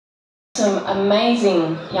Some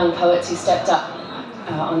amazing young poets who stepped up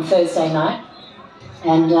on Thursday night,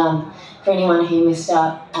 and for anyone who missed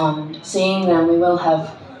out on seeing them, we will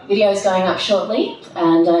have videos going up shortly,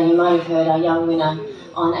 and you might have heard our young winner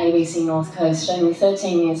on ABC North Coast, only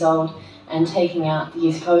 13 years old and taking out the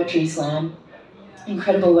Youth Poetry Slam.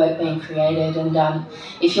 Incredible work being created, and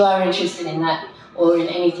if you are interested in that or in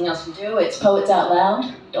anything else we do, it's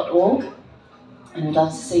poetsoutloud.org, and we'd love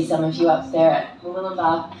to see some of you up there at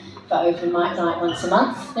Willumbar for open mic night once a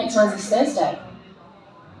month. Next one's this Thursday.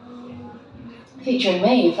 Featuring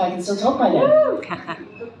me, if I can still talk by then.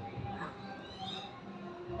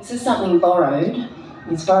 This is something borrowed.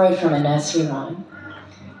 It's borrowed from a nursery rhyme.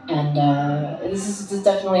 And this is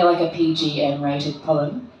definitely like a PG-M rated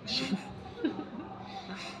poem.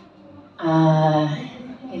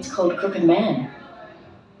 It's called Crooked Man.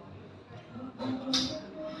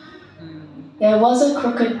 There was a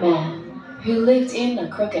crooked man who lived in a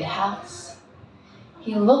crooked house.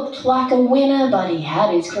 He looked like a winner, but he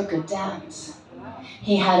had his crooked doubts.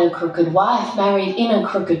 He had a crooked wife married in a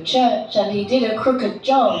crooked church, and he did a crooked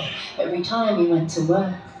job every time he went to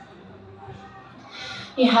work.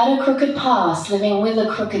 He had a crooked past, living with a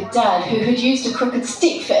crooked dad who had used a crooked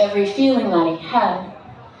stick for every feeling that he had.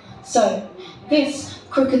 So, this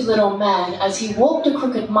crooked little man, as he walked a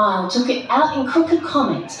crooked mile, took it out in crooked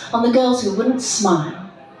comments on the girls who wouldn't smile.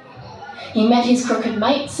 He met his crooked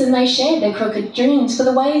mates and they shared their crooked dreams for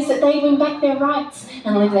the ways that they'd win back their rights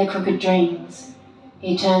and live their crooked dreams.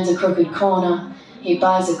 He turns a crooked corner, he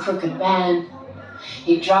buys a crooked van,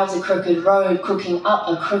 he drives a crooked road, cooking up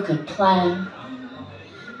a crooked plan.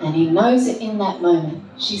 And he knows it in that moment.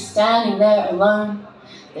 She's standing there alone,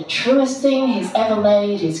 the truest thing he's ever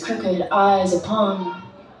laid his crooked eyes upon.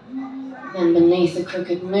 Then beneath the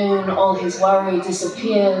crooked moon, all his worry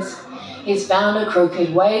disappears. He's found a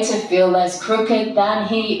crooked way to feel less crooked than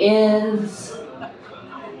he is.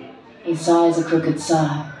 He sighs a crooked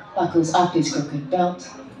sigh, buckles up his crooked belt,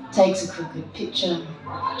 takes a crooked picture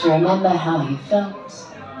to remember how he felt.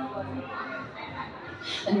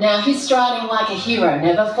 And now he's striding like a hero,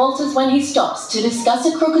 never falters when he stops to discuss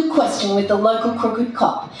a crooked question with the local crooked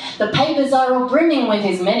cop. The papers are all brimming with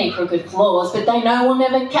his many crooked flaws, but they know we'll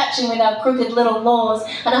never catch him with our crooked little laws.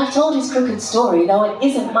 And I've told his crooked story, though it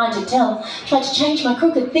isn't mine to tell. Tried to change my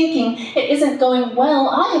crooked thinking, it isn't going well.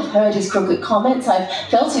 I have heard his crooked comments, I've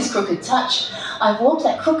felt his crooked touch. I've walked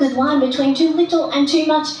that crooked line between too little and too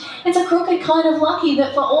much. It's a crooked kind of lucky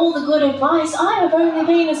that for all the good advice, I have only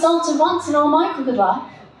been assaulted once in all my crooked life.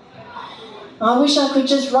 I wish I could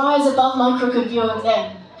just rise above my crooked view of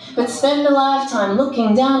them. But spend a lifetime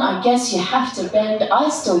looking down, I guess you have to bend. I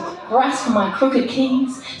still grasp my crooked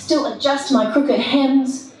keys, still adjust my crooked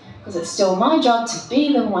hems, because it's still my job to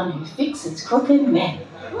be the one who fixes crooked men.